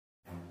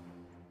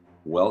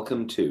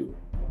Welcome to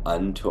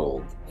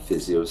Untold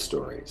Physio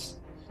Stories,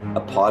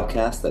 a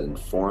podcast that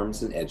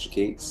informs and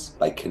educates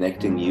by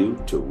connecting you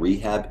to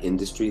rehab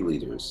industry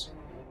leaders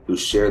who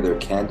share their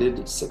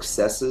candid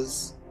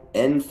successes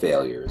and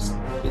failures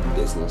in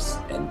business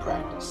and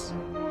practice.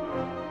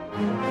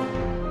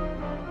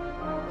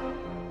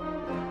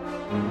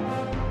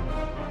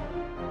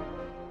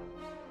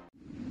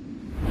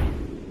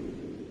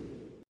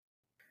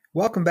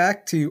 Welcome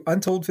back to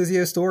Untold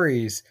Physio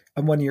Stories.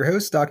 I'm one of your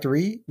hosts, Dr.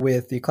 E,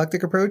 with the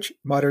Eclectic Approach,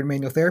 Modern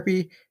Manual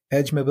Therapy,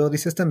 Edge Mobility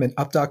System, and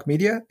UpDoc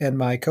Media, and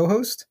my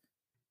co-host,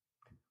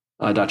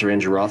 Dr.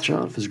 Andrew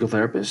Rothschild, physical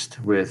therapist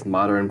with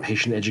Modern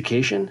Patient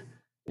Education,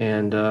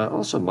 and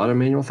also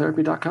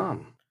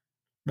modernmanualtherapy.com.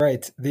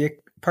 Right, the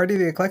part of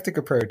the Eclectic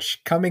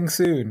Approach, coming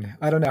soon.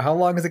 I don't know, how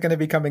long is it going to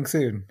be coming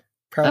soon?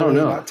 Probably I don't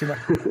know. Not too much,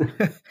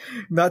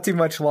 not too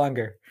much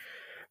longer.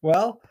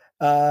 Well,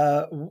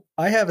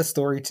 I have a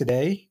story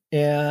today,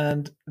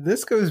 and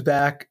this goes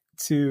back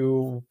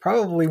to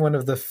probably one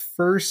of the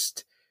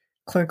first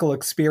clinical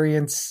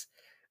experience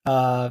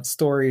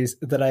stories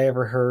that I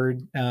ever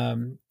heard.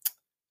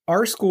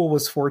 Our school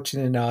was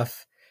fortunate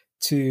enough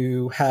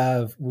to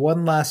have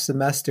one last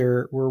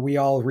semester where we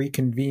all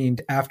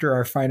reconvened after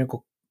our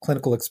final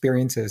clinical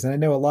experiences. And I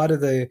know a lot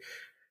of the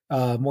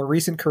more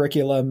recent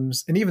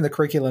curriculums, and even the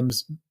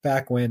curriculums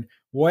back when,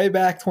 way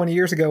back 20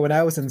 years ago when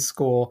I was in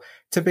school,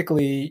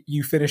 typically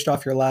you finished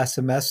off your last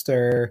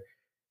semester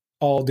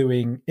all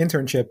doing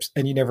internships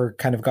and you never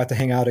kind of got to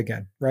hang out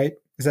again, right?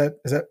 Is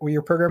that what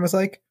your program was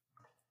like?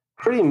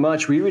 Pretty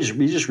much. We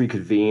just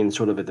reconvened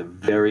sort of at the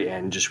very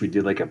end. We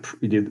did like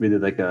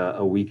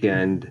a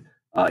weekend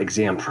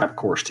exam prep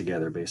course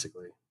together,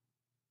 basically.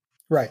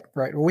 Right.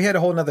 Well, we had a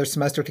whole nother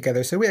semester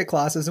together. So we had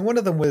classes, and one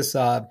of them was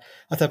a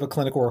type of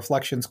clinical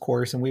reflections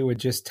course, and we would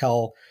just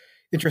tell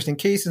interesting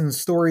cases and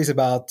stories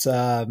about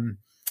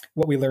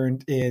what we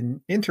learned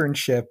in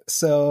internship.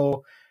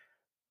 So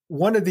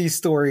one of these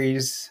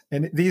stories,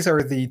 and these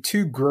are the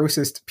two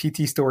grossest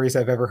PT stories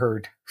I've ever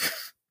heard.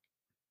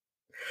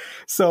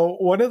 So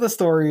one of the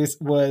stories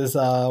was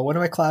one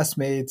of my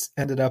classmates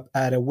ended up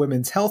at a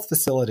women's health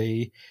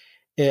facility,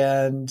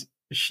 and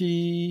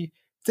she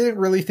didn't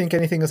really think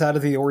anything was out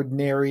of the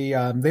ordinary.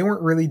 They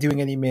weren't really doing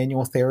any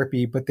manual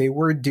therapy, but they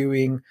were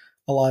doing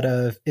a lot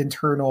of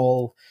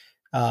internal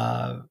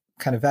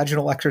kind of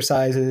vaginal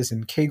exercises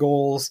and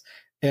Kegels,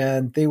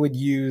 and they would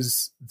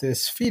use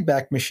this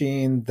feedback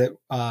machine that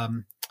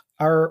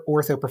our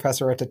ortho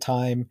professor at the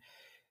time,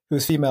 who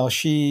was female,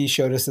 she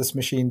showed us this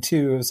machine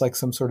too. It was like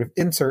some sort of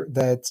insert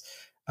that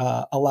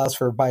allows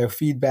for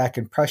biofeedback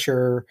and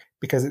pressure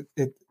because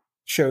it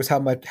shows how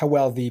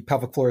well the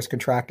pelvic floor is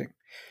contracting.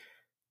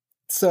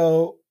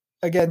 So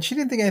again, she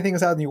didn't think anything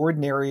was out in the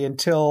ordinary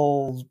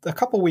until a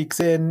couple weeks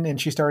in, and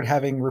she started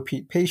having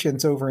repeat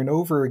patients over and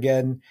over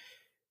again.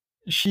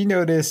 She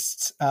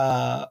noticed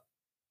that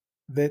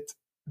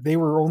they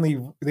only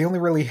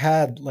really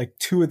had like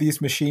two of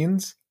these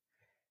machines,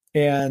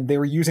 and they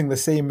were using the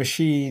same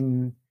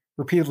machine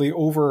repeatedly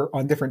over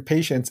on different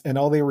patients, and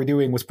all they were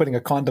doing was putting a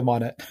condom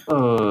on it.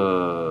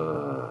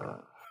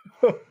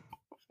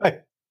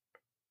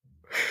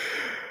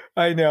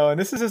 I know, and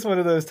this is just one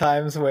of those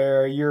times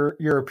where you're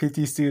a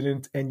PT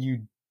student,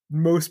 and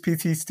most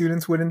PT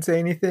students wouldn't say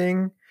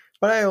anything.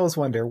 But I always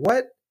wonder,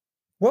 what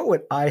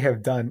would I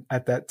have done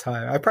at that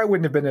time? I probably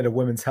wouldn't have been at a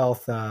women's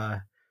health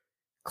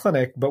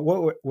clinic, but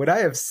would I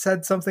have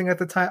said something at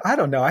the time? I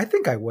don't know. I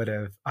think I would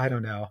have. I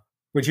don't know.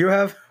 Would you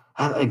have?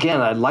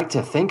 Again, I'd like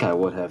to think I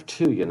would have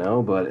too,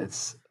 but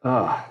it's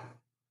yeah.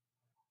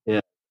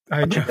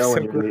 I know.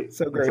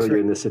 So gross. Until you're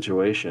in this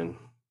situation.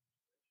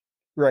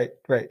 Right.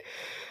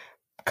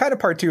 Kind of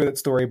part two of that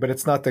story, but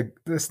it's not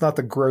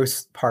the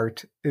gross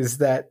part, is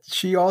that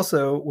she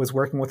also was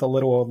working with a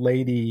little old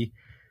lady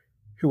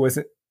who was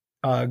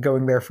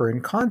going there for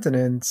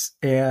incontinence.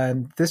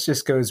 And this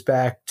just goes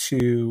back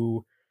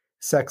to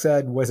sex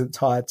ed wasn't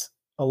taught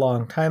a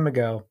long time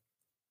ago.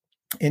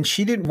 And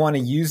she didn't want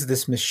to use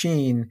this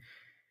machine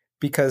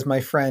because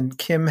my friend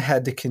Kim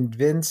had to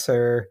convince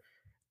her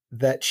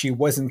that she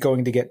wasn't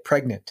going to get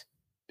pregnant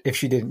if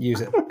she didn't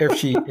use it, if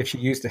she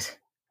used it.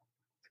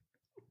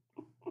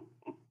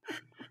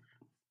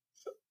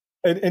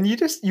 And you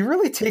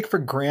really take for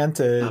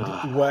granted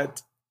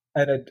what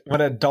an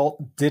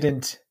adult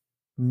didn't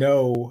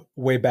know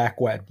way back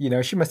when.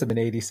 She must have been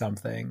 80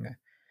 something.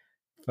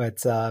 But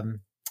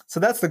so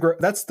that's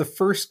the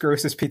first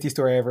grossest PT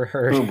story I ever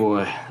heard. Oh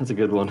boy, that's a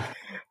good one.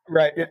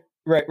 Right.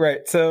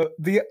 So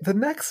the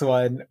next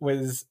one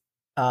was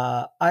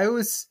when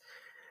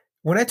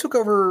I took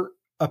over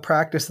a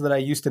practice that I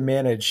used to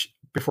manage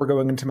before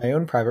going into my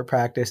own private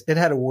practice. It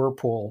had a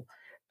whirlpool.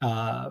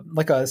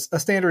 Like a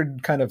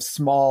standard kind of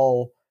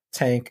small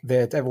tank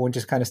that everyone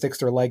just kind of sticks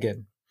their leg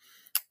in.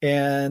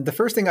 And the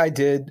first thing I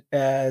did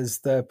as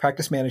the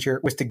practice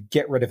manager was to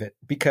get rid of it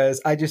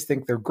because I just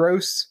think they're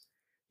gross.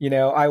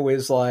 I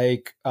was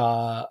like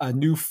a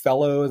new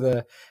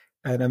fellow,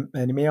 an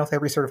manual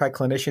therapy certified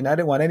clinician. I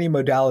didn't want any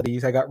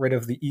modalities. I got rid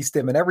of the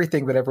e-stim and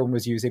everything that everyone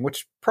was using,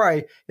 which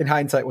probably in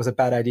hindsight was a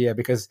bad idea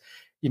because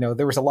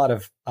there was a lot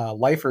of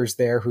lifers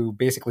there who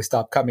basically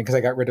stopped coming because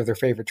I got rid of their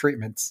favorite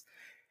treatments.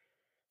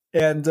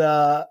 And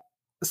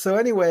so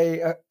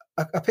anyway,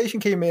 a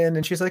patient came in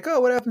and she's like, "Oh,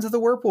 what happened to the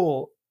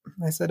Whirlpool?"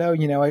 I said, "Oh,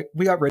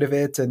 we got rid of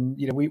it, and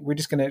we're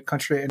just going to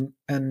concentrate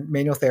on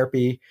manual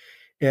therapy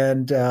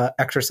and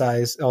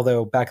exercise."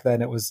 Although back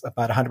then it was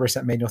about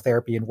 100% manual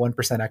therapy and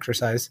 1%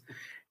 exercise.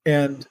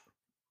 And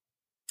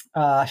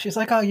she's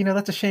like, "Oh,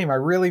 that's a shame. I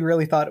really,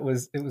 really thought it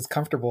was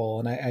comfortable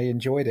and I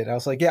enjoyed it." I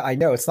was like, "Yeah, I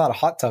know. It's not a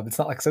hot tub. It's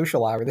not like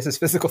social hour. This is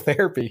physical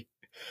therapy."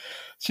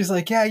 She's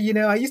like, "Yeah,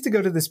 I used to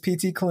go to this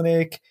PT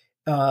clinic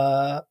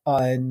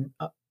on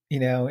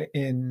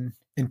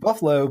in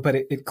Buffalo, but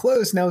it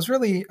closed, and I was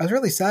really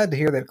sad to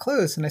hear that it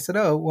closed." And I said,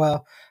 "Oh,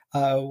 well,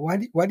 why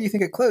do you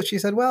think it closed?" She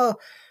said, "Well,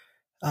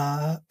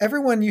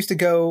 everyone used to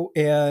go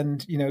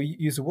and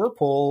use a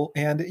Whirlpool,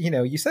 and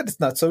you said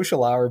it's not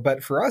social hour,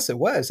 but for us it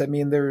was. I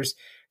mean, there's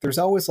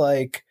always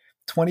like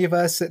 20 of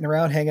us sitting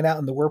around hanging out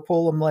in the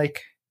Whirlpool." I'm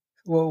like,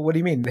 "Well, what do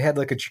you mean? They had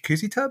like a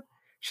jacuzzi tub?"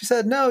 She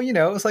said, "No,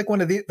 it was like one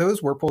of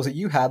those Whirlpools that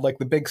you had, like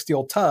the big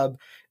steel tub,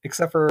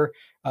 except for,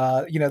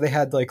 they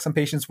had like some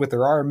patients with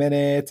their arm in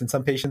it and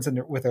some patients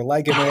with their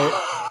leg in it.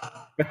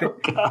 But they, Oh,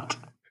 God.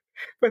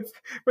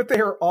 but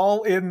they were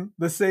all in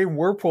the same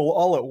Whirlpool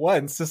all at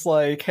once, just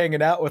like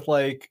hanging out with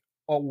like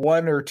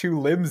one or two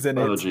limbs in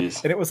it." Oh,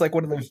 geez. And it was like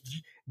one of those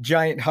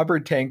giant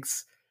Hubbard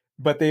tanks,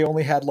 but they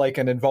only had like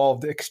an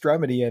involved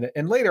extremity in it.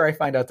 And later I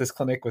find out this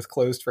clinic was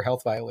closed for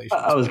health violations.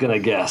 I was going to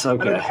guess.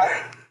 Okay.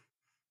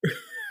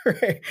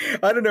 Right.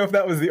 I don't know if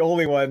that was the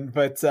only one,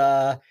 but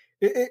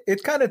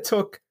it kind of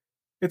took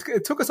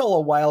it took us all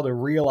a while to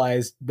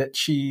realize that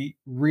she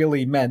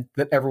really meant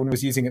that everyone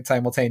was using it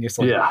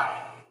simultaneously.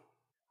 Yeah.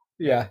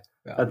 Yeah.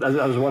 I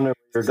was wondering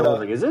where you're going.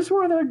 Like, is this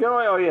where they're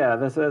going? Oh, yeah,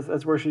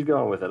 that's where she's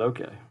going with it.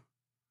 Okay.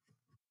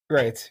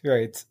 Right.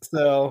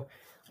 So,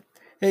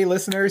 hey,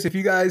 listeners, if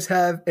you guys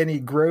have any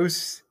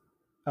gross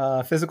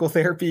physical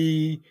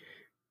therapy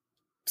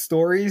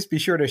stories, be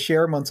sure to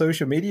share them on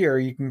social media, or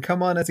you can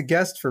come on as a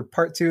guest for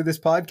part 2 of this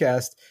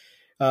podcast.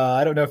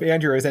 I don't know if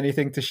Andrew has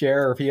anything to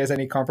share or if he has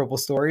any comparable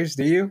stories.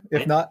 Do you?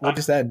 If not, we'll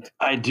just end.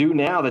 I do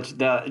now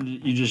that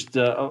you just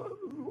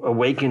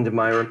awakened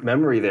my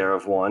memory there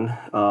of one.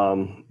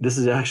 This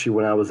is actually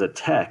when I was a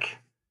tech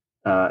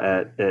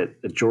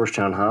at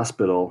Georgetown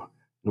Hospital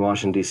in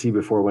Washington, D.C.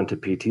 before I went to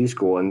PT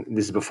school. And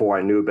this is before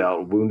I knew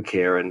about wound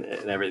care and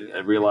everything. I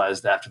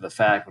realized after the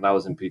fact when I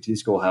was in PT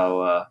school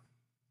how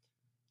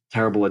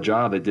terrible a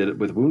job they did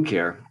with wound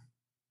care.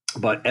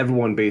 But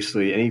everyone,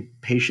 basically, any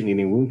patient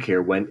needing wound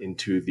care went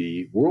into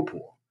the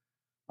Whirlpool.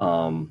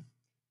 And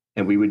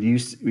we would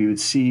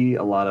see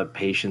a lot of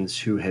patients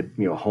who had,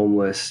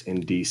 homeless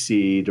in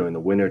DC during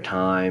the winter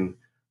time.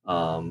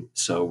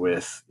 So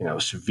with,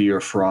 severe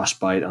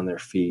frostbite on their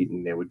feet,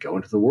 and they would go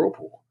into the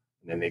Whirlpool,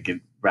 and then they get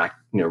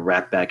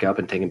wrapped back up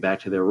and taken back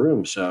to their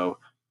room. So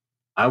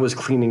I was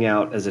cleaning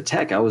out as a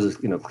tech. I was,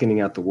 cleaning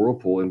out the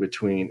Whirlpool in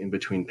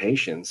between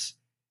patients.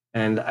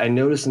 And I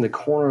noticed in the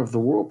corner of the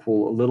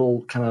Whirlpool a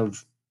little kind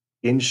of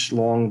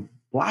inch-long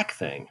black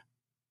thing.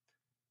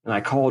 And I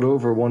called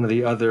over one of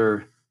the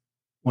other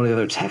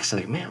techs,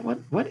 like, "Man,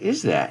 what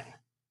is that?"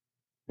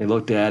 They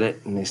looked at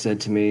it and they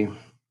said to me,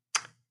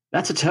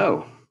 "That's a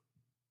toe."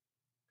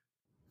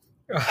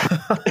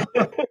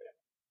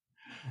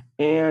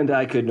 And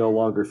I could no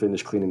longer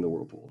finish cleaning the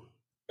Whirlpool.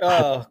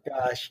 Oh,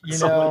 gosh.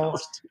 There's a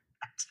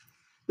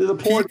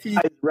poor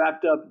guy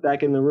wrapped up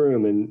back in the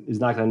room and is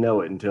not going to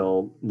know it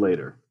until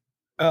later.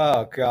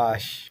 Oh,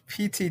 gosh.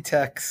 PT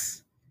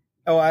techs.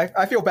 Oh,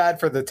 I feel bad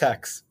for the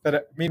techs.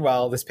 But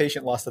meanwhile, this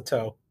patient lost a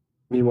toe.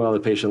 Meanwhile, the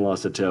patient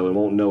lost a toe and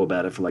won't know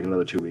about it for like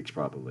another 2 weeks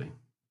probably.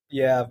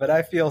 Yeah, but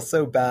I feel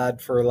so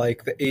bad for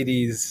like the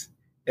 80s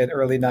and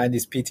early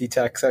 90s PT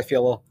techs. I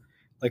feel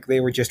like they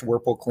were just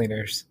Whirlpool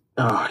cleaners.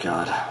 Oh,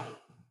 God.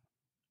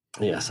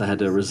 Yes, I had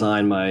to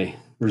resign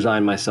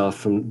myself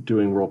from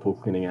doing Whirlpool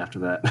cleaning after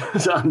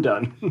that. So I'm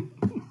done.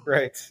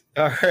 Right.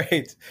 All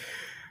right.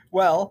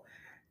 Well,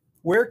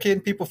 where can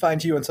people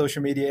find you on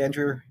social media,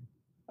 Andrew?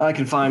 I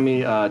can find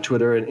me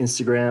Twitter and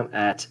Instagram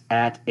at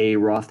a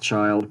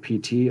Rothschild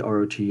PT,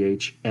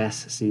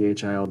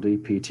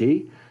 ROTHSCHILD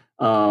PT.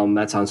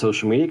 That's on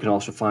social media. You can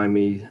also find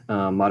me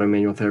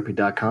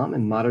modernmanualtherapy.com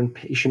and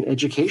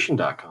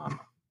modernpatienteducation.com.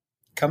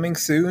 Coming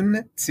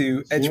soon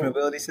to Edge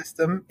Mobility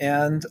System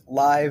and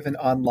live and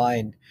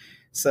online.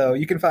 So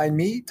you can find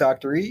me,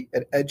 Dr. E,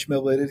 at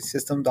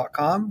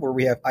edgemobilitysystem.com, where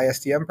we have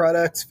ISDM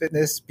products,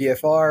 fitness,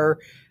 BFR.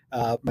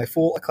 My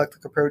full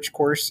eclectic approach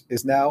course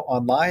is now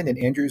online, and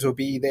Andrew's will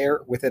be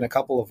there within a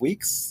couple of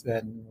weeks.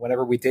 And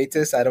whenever we date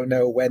this, I don't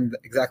know when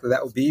exactly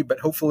that will be, but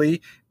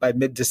hopefully by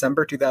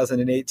mid-December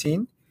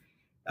 2018.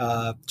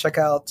 Check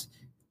out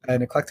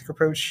an eclectic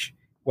approach,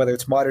 whether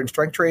it's modern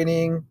strength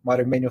training,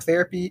 modern manual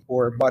therapy,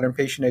 or modern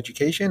patient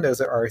education.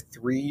 Those are our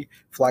 3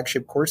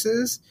 flagship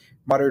courses.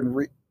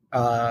 Modern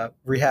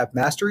Rehab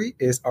Mastery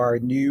is our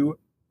new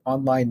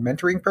online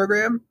mentoring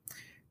program.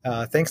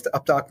 Thanks to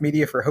UpDoc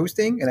Media for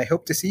hosting, and I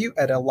hope to see you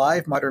at a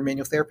live modern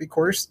manual therapy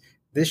course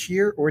this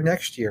year or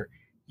next year.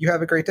 You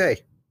have a great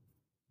day.